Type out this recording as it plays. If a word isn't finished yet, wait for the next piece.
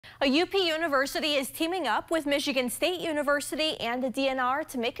A UP university is teaming up with Michigan State University and the DNR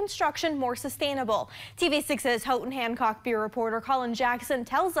to make construction more sustainable. TV6's Houghton Hancock Bureau reporter Colin Jackson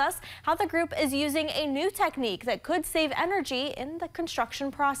tells us how the group is using a new technique that could save energy in the construction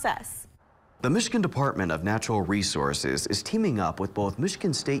process. The Michigan Department of Natural Resources is teaming up with both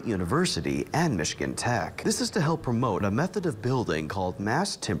Michigan State University and Michigan Tech. This is to help promote a method of building called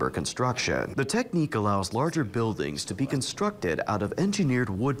mass timber construction. The technique allows larger buildings to be constructed out of engineered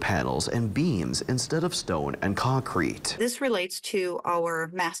wood panels and beams instead of stone and concrete. This relates to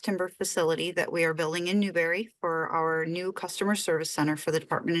our mass timber facility that we are building in Newberry for our new customer service center for the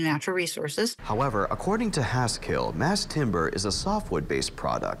Department of Natural Resources. However, according to Haskell, mass timber is a softwood-based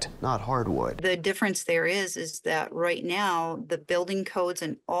product, not hardwood. The difference there is that right now the building codes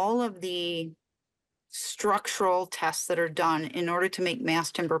and all of the structural tests that are done in order to make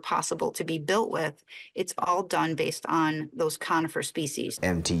mass timber possible to be built with, it's all done based on those conifer species.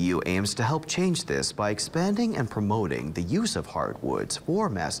 MTU aims to help change this by expanding and promoting the use of hardwoods for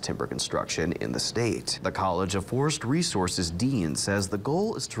mass timber construction in the state. The College of Forest Resources dean says the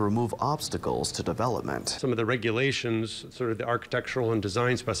goal is to remove obstacles to development. Some of the regulations, sort of the architectural and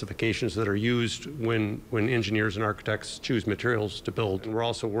design specifications that are used when engineers and architects choose materials to build. And we're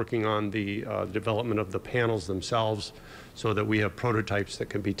also working on the development of the panels themselves so that we have prototypes that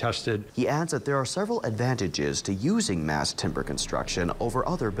can be tested. He adds that there are several advantages to using mass timber construction over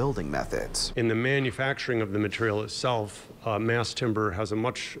other building methods. In the manufacturing of the material itself, mass timber has a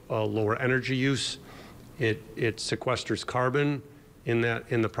much lower energy use. It sequesters carbon in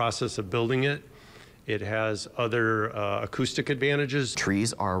the process of building it. It has other acoustic advantages.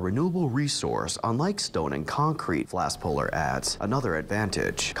 Trees are a renewable resource, unlike stone and concrete, Flaspolar adds. Another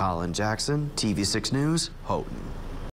advantage. Colin Jackson, TV6 News, Houghton.